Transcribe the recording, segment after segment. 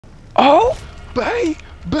Oh,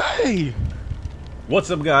 baby. What's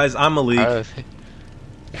up, guys? I'm Malik.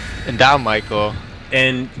 And I'm Michael.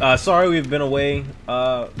 And sorry we've been away.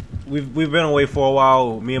 We've been away for a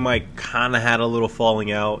while. Me and Mike kind of had a little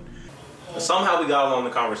falling out. Somehow we got along the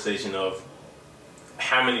conversation of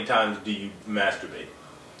how many times do you masturbate,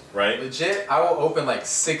 right? Legit, I will open like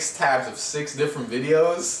 6 tabs of 6 different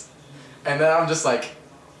videos, and then I'm just like,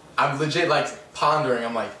 I'm legit like pondering.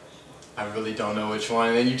 I'm like, I really don't know which one.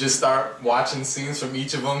 And then you just start watching scenes from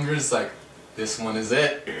each of them. You're just like, this one is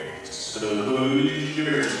it. So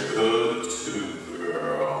you're good to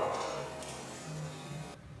girl.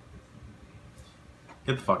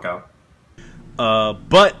 Get the fuck out.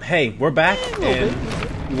 But hey, we're back, and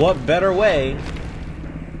what better way?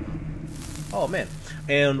 Oh man,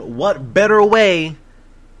 and what better way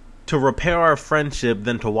to repair our friendship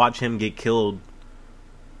than to watch him get killed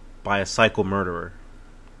by a psycho murderer?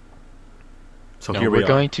 So here we are. We're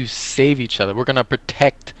going to save each other. We're going to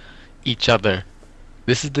protect each other.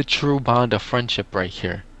 This is the true bond of friendship right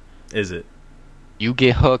here. Is it? You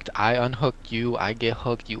get hooked, I unhook you. I get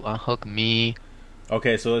hooked, you unhook me.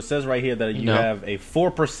 Okay, so it says right here that you have a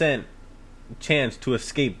 4% chance to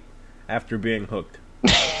escape after being hooked.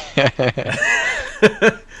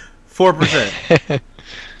 4%.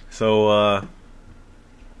 So,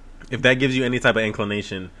 if that gives you any type of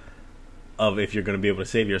inclination of if you're going to be able to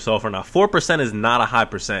save yourself or not. 4% is not a high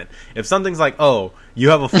percent. If something's like, oh, you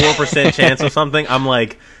have a 4% chance of something, I'm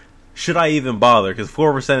like, should I even bother? Because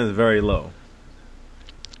 4% is very low.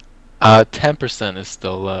 10% is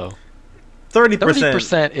still low.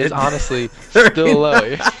 30% is honestly still low.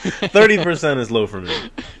 30% is low for me.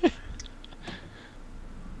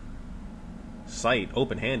 Sight,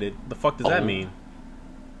 open-handed. The fuck does that mean?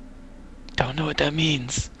 Don't know what that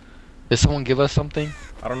means. Did someone give us something?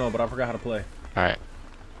 I don't know, but I forgot how to play. Alright.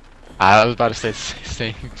 I was about to say the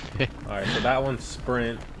same thing. Alright, so that one's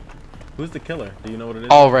sprint. Who's the killer? Do you know what it is?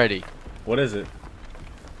 Already. What is it?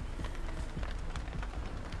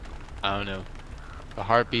 I don't know. The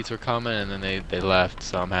heartbeats were coming and then they left,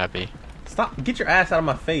 so I'm happy. Stop! Get your ass out of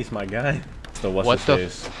my face, my guy. So what's his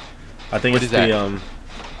face? I think what it's is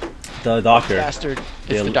the doctor. Bastard.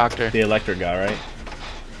 It's the doctor. The electric guy, right?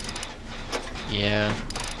 Yeah.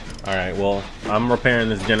 Alright, well, I'm repairing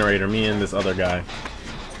this generator, me and this other guy.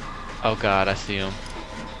 Oh god, I see him.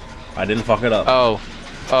 I didn't fuck it up. Oh.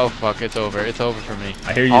 Oh fuck, it's over. It's over for me.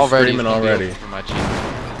 I hear you screaming already. For my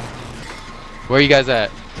Where are you guys at?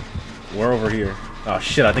 We're over here. Oh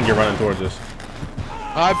shit, I think you're running towards us.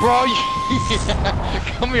 Alright, bro.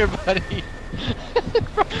 Come here, buddy.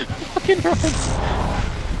 Fucking run.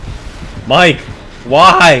 Mike!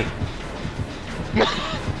 Why?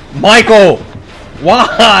 Michael!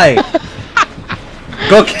 Why?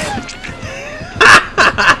 Go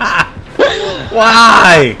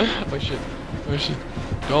Why? Oh shit. Oh shit.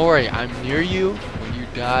 Don't worry, I'm near you. When you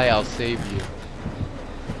die, I'll save you.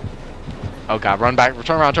 Oh god, run back.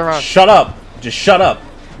 Turn around, turn around. Shut up. Just shut up.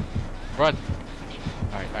 Run.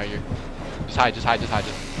 Alright, you're... Just hide.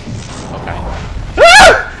 Okay.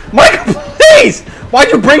 Ah! Michael, please!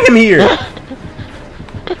 Why'd you bring him here?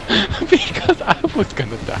 Because I was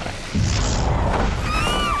gonna die.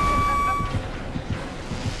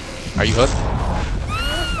 Are you hooked?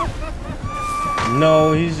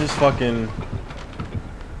 No, he's just fucking...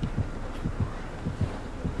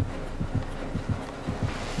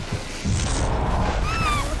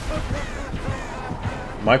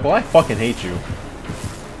 Michael, I fucking hate you.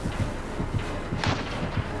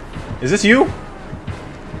 Is this you?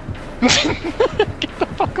 Get the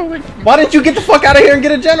fuck away from me. Why didn't you get the fuck out of here and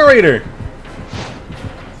get a generator?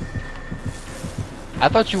 I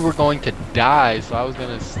thought you were going to die, so I was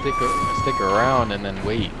gonna stick around and then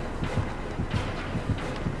wait.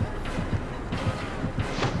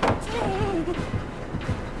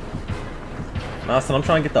 Austin, I'm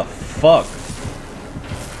trying to get the fuck.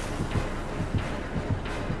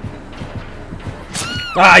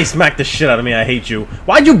 Ah, he smacked the shit out of me. I hate you.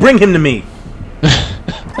 Why'd you bring him to me?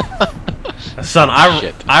 Son,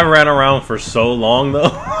 I ran around for so long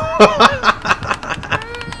though.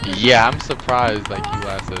 Yeah, I'm surprised like you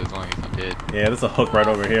lasted as long as you did. Yeah, there's a hook right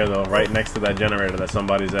over here though, right next to that generator that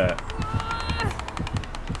somebody's at.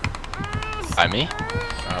 By me?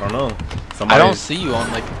 I don't know. I don't see you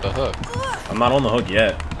on like the hook. I'm not on the hook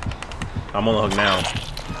yet. I'm on the hook now.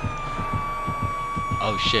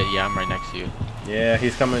 Oh shit, yeah, I'm right next to you. Yeah,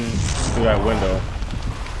 he's coming through that window.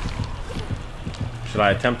 Should I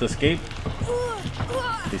attempt to escape?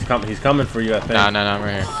 He's coming for you, I think. No, I'm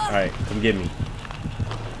right here. Alright, come get me.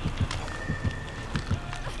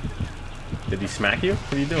 Did he smack you?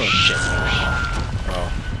 What are you doing? Shit.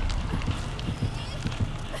 Oh.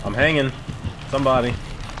 I'm hanging. Somebody.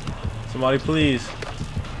 Somebody please.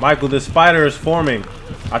 Michael, this spider is forming.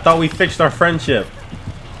 I thought we fixed our friendship.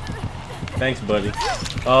 Thanks, buddy.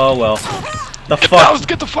 Oh, well. The fuck?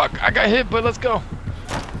 Get the fuck! I got hit, but let's go.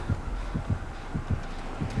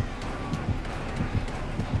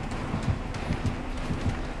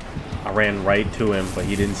 I ran right to him, but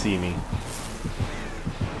he didn't see me.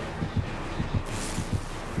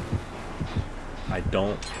 I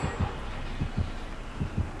don't.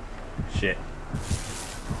 Shit.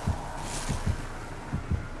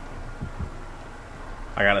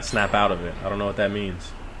 I gotta snap out of it. I don't know what that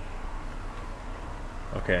means.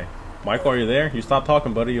 Okay. Michael, are you there? You stopped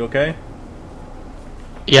talking, buddy. You okay?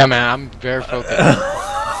 Yeah, man, I'm very focused.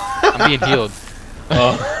 I'm being healed.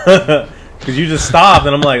 Oh. Because you just stopped,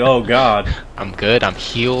 and I'm like, oh, God. I'm good. I'm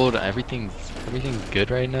healed. Everything's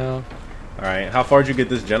good right now. Alright. How far did you get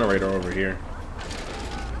this generator over here?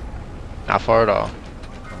 Not far at all.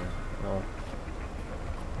 Oh.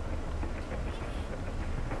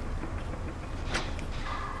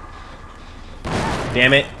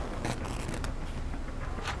 Damn it.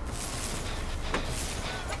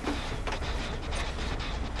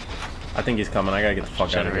 I think he's coming. I gotta get the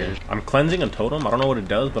fuck out of here. I'm cleansing a totem. I don't know what it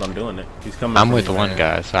does, but I'm doing it. He's coming. I'm with one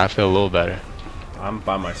guy, so I feel a little better. I'm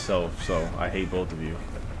by myself, so I hate both of you.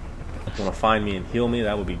 If you want to find me and heal me,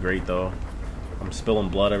 that would be great, though. I'm spilling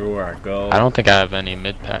blood everywhere I go. I don't think I have any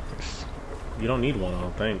mid packs. You don't need one, I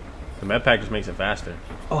don't think. The med pack just makes it faster.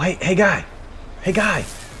 Oh, hey guy! Hey guy!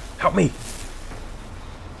 Help me!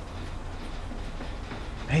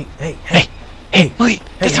 Hey! Wait!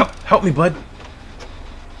 Hey! Help me, bud!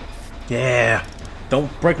 Yeah! Don't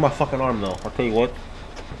break my fucking arm, though. I'll tell you what.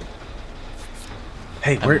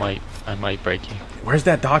 Hey, I might break you. Where's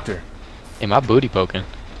that doctor? Hey, my booty poking.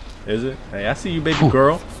 Is it? Hey, I see you, baby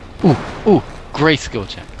girl. Ooh, great skill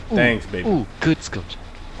check. Ooh, thanks, baby. Ooh, good skill check.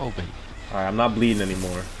 Oh, baby. Alright, I'm not bleeding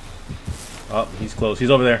anymore. Oh, he's close.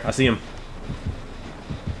 He's over there. I see him.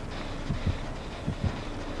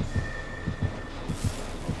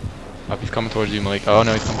 Oh, he's coming towards you, Malik. Oh,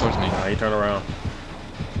 no, he's coming towards me. He turned around.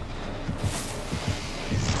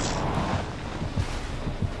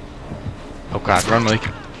 Oh, God. Run, Malik.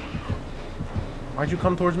 Why'd you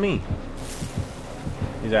come towards me?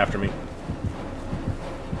 He's after me.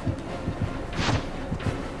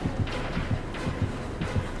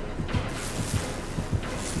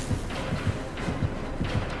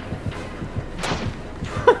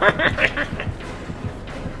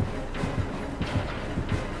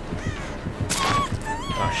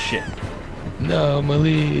 Oh shit. No,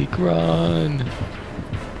 Malik, run.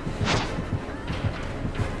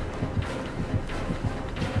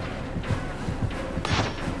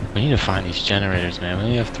 We need to find these generators, man. We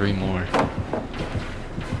only have 3 more.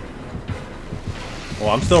 Well,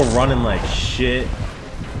 I'm still running like shit.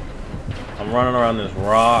 I'm running around this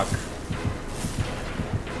rock.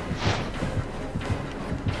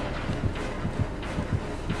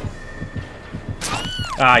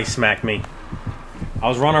 Ah, he smacked me. I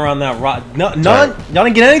was running around that rock. No, none? Y'all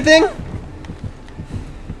didn't get anything?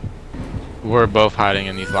 We're both hiding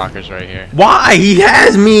in these lockers right here. Why? He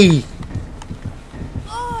has me!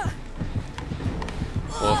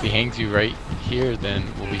 Well, if he hangs you right here, then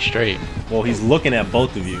we'll be straight. Well, he's looking at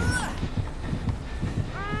both of you.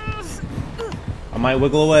 I might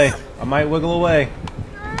wiggle away. I might wiggle away.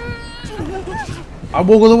 I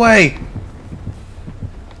wiggle away.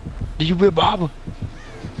 Did you whip Bob?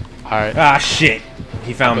 Alright. Ah, shit.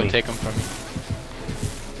 He found I'll go me. take him from me.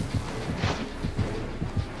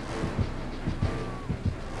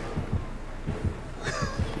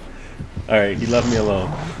 Alright, he left me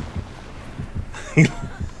alone.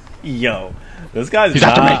 Yo, this guy's He's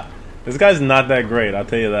after not. me. This guy's not that great. I'll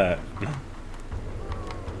tell you that.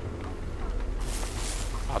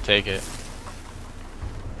 I'll take it.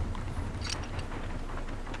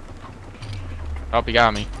 Oh, he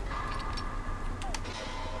got me.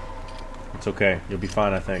 It's okay. You'll be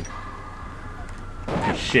fine, I think.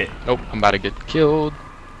 Okay, shit. Nope, I'm about to get killed.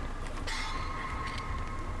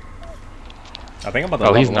 I think I'm about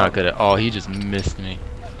to. Oh, he's level not up. good at all. He just missed me.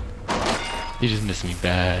 He just missed me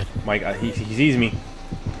bad. Mike, he sees me.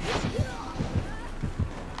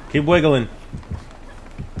 Keep wiggling.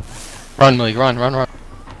 Run, Malik, run.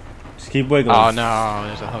 Just keep wiggling. Oh no,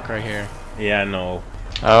 there's a hook right here. Yeah, no.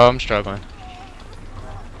 Oh, I'm struggling.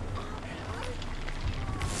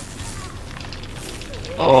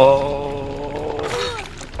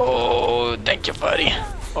 Oh, thank you, buddy.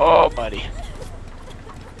 Oh, buddy.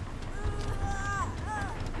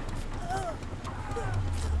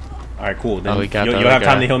 Alright, cool. Then Oh, we got the you'll other have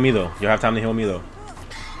time guy. to heal me, though. You'll have time to heal me, though.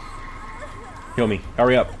 Heal me.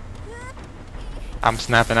 Hurry up. I'm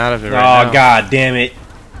snapping out of it right now. Oh, god damn it.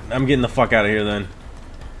 I'm getting the fuck out of here then.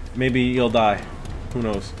 Maybe you'll die. Who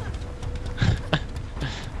knows?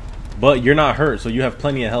 But you're not hurt, so you have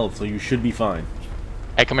plenty of health, so you should be fine.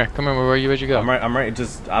 Hey, come here. Come here. Where'd you go? I'm right.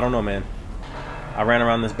 Just, I don't know, man. I ran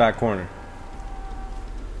around this back corner.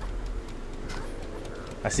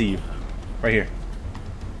 I see you. Right here.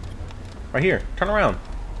 Right here. Turn around.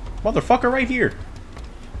 Motherfucker, right here.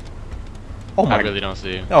 Oh my. I really don't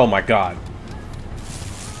see you. Oh my god.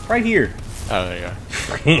 Right here. Oh, there you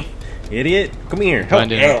are. Idiot. Come here. Help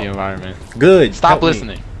Blend me. in with the environment. Good. Stop Help me.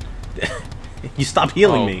 listening. You stop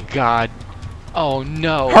healing Oh, me. God. Oh,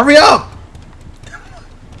 no. Hurry up!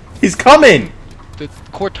 He's coming! The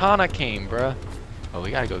Cortana came, bruh. Oh,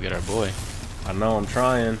 we gotta go get our boy. I know, I'm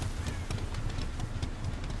trying.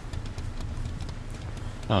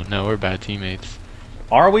 Oh, no, we're bad teammates.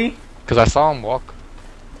 Are we? Because I saw him walk.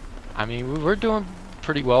 I mean, we're doing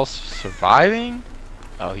pretty well surviving.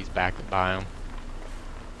 Oh, he's back by him.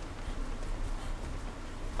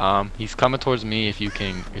 He's coming towards me if you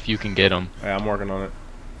can get him. Yeah, I'm working on it.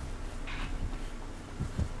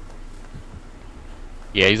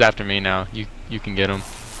 Yeah, he's after me now. You can get him.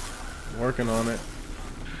 Working on it.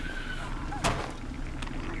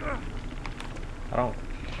 I don't.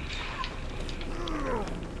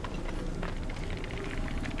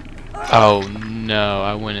 Oh no,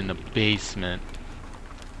 I went in the basement.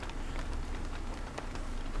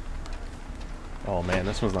 Oh man,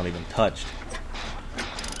 this one's not even touched.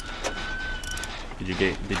 Did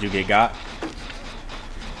you get got?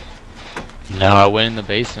 No, I went in the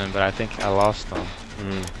basement, but I think I lost him.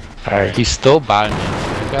 Alright, he's still by me.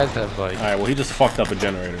 You guys have like... Alright, well he just fucked up a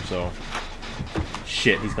generator, so...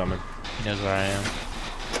 Shit, he's coming. He knows where I am.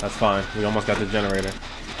 That's fine. We almost got the generator.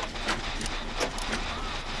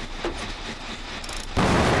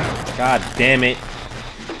 God damn it.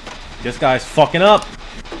 This guy's fucking up.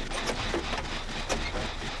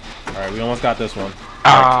 Alright, we almost got this one.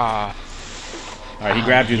 Ah! Alright, he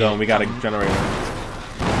grabbed you though, and we got a generator.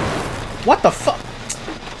 What the fuck?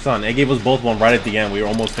 Son, they gave us both one right at the end. We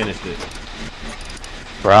almost finished it.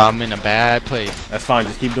 Bro, I'm in a bad place. That's fine.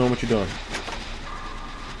 Just keep doing what you're doing.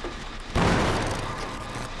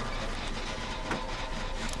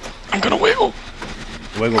 I'm gonna wiggle.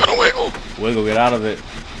 Wiggle. I'm gonna wiggle. Wiggle, get out of it.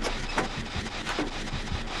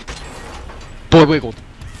 Boy wiggled.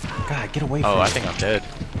 God, get away from me. Oh, I think I'm dead.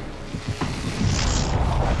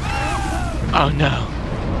 Oh no.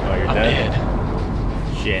 Oh, you're I'm dead?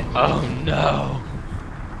 dead. Shit. Oh no.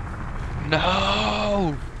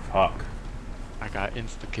 No. Fuck. I got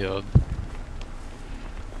insta-killed.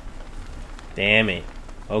 Damn it.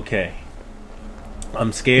 Okay.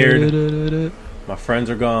 I'm scared. My friends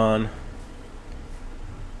are gone.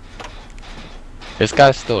 This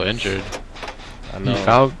guy's still injured. I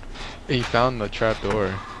know. He found the trap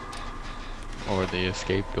door. Or the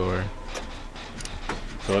escape door.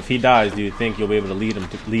 So if he dies, do you think you'll be able to lead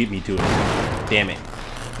me to it? Damn it.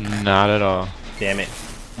 Not at all. Damn it.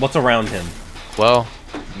 What's around him? Well,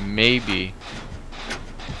 maybe.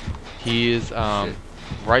 He is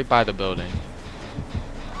right by the building.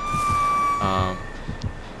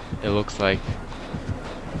 It looks like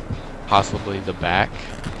possibly the back.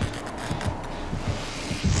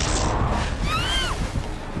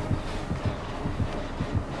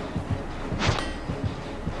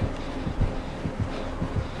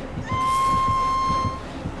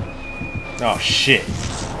 Oh shit.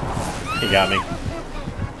 He got me.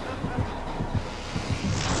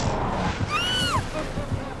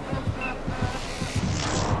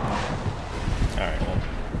 Alright, well.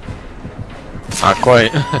 Not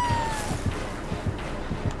quite.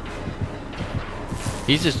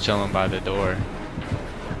 He's just chilling by the door.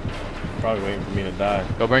 Probably waiting for me to die.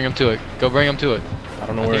 Go bring him to it. Go bring him to it. I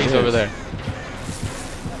don't know I where think it he's is. over there.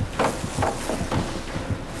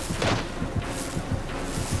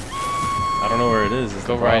 I don't know where it is. It's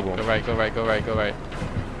Go the right, problem. go right, go right, go right, go right.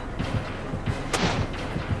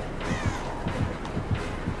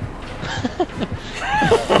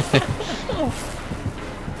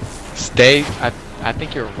 Stay. I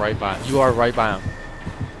think you're right by. You are right by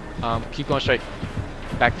him. Keep going straight.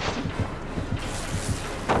 Back.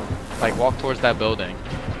 Like walk towards that building.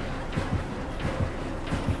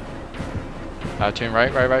 Turn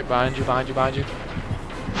right, right, right, behind you, behind you, behind you.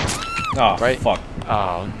 Oh, Right. fuck.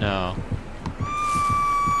 Oh no.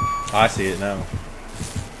 I see it now.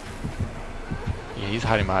 Yeah, he's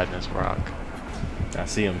hiding behind this rock. I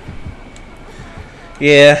see him.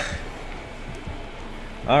 Yeah.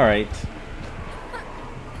 Alright.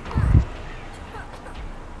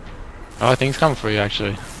 Oh, I think he's coming for you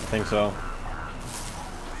actually. I think so.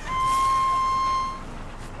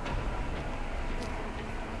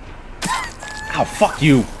 Oh, fuck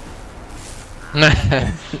you.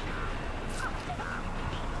 Alright,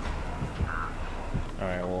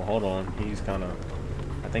 well, hold on. He's kind of...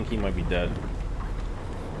 I think he might be dead.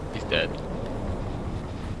 He's dead.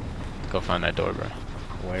 Go find that door, bro.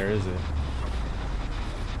 Where is it?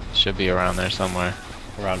 Should be around there somewhere.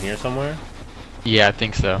 Around here somewhere? Yeah, I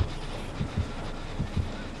think so.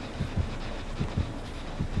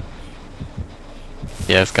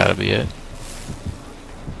 Yeah, it's gotta be it.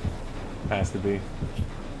 Has to be.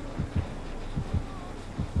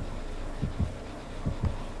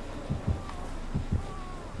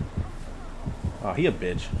 Oh, he a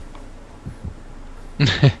bitch.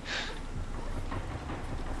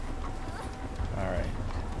 Alright.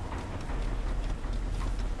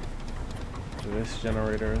 This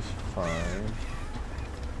generator is fine.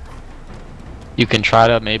 You can try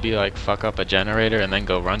to maybe like fuck up a generator and then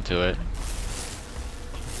go run to it.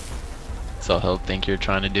 So he'll think you're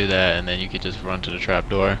trying to do that, and then you could just run to the trap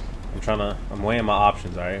door. I'm weighing my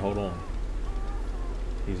options, alright? Hold on.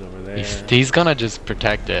 He's over there. He's gonna just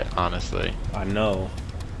protect it, honestly. I know.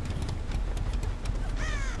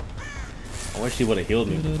 I wish he would have healed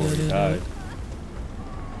me before he died.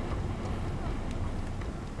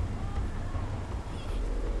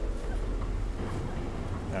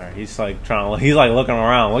 Alright, he's like he's like looking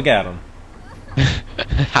around. Look at him.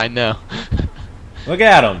 I know. Look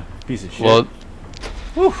at him. Piece of shit. Well,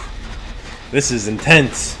 whew. This is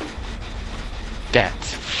intense.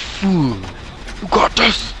 that's food. You got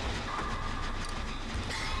this.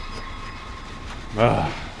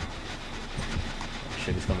 Ugh.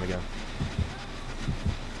 Shit, he's coming again.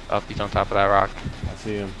 Up, he's on top of that rock. I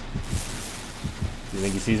see him. You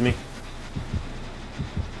think he sees me?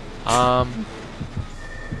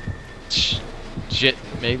 Shit,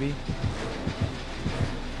 maybe.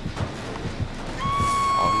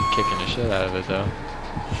 Oh, he's kicking the shit out of it though.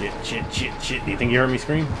 Shit. Do you think you heard me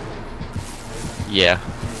scream? Yeah.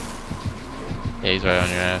 Yeah, he's right on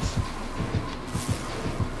your ass.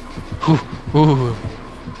 Whew.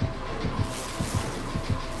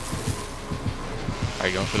 Are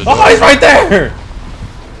you going for the door? Oh, he's right there!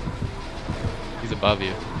 He's above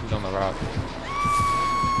you. He's on the rock.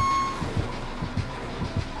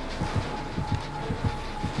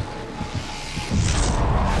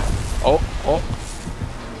 Oh.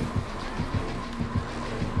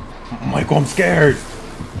 Michael, I'm scared.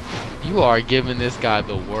 You are giving this guy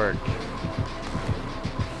the work.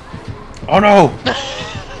 Oh no!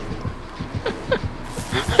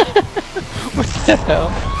 What the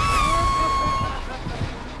hell?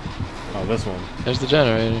 Oh, this one. There's the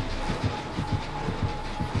generator.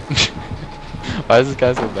 Why is this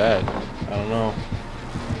guy so bad? I don't know.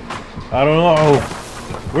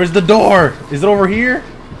 Where's the door? Is it over here?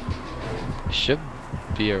 It should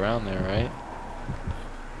be around there, right?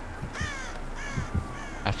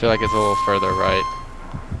 I feel like it's a little further right.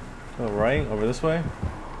 Oh, right? Over this way?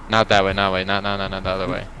 Not that way, not the other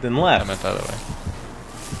way. Then I left. meant the other way.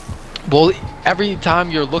 Well, every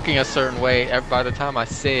time you're looking a certain way, by the time I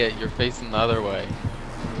say it, you're facing the other way.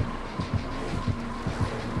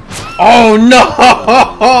 Oh no!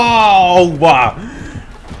 Wow.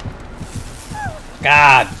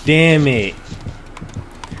 God damn it.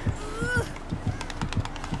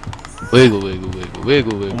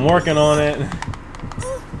 Wiggle. I'm working on it.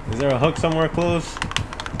 Is there a hook somewhere close?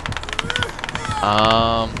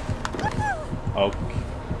 Oh.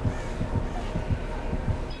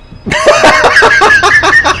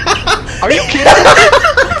 Are you kidding me?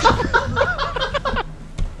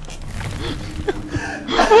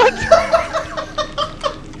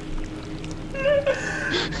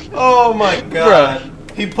 Oh my god. Bruh.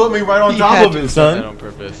 He put me right on top of it, son. That on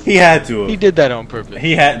purpose. He had to have. He did that on purpose.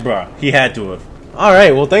 He had to have.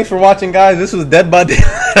 Alright, well thanks for watching, guys. This was Dead by Daylight.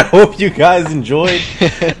 I hope you guys enjoyed.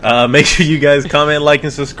 Make sure you guys comment, like,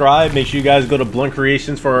 and subscribe. Make sure you guys go to Blunt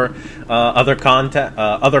Creations for other content.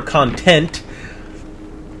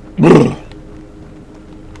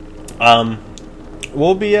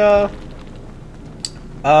 We'll be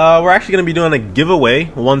we're actually going to be doing a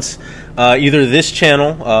giveaway once either this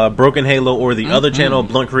channel, Broken Halo, or the other channel,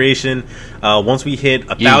 Blunt Creation, once we hit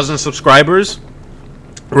 1,000 subscribers,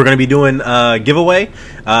 we're going to be doing a giveaway.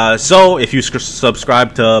 So if you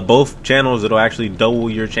subscribe to both channels, it'll actually double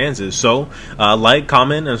your chances. So like,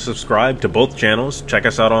 comment, and subscribe to both channels. Check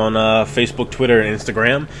us out on Facebook, Twitter, and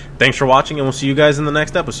Instagram. Thanks for watching, and we'll see you guys in the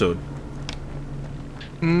next episode.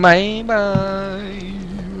 Bye.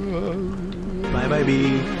 Bye, bye,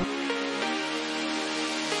 bye.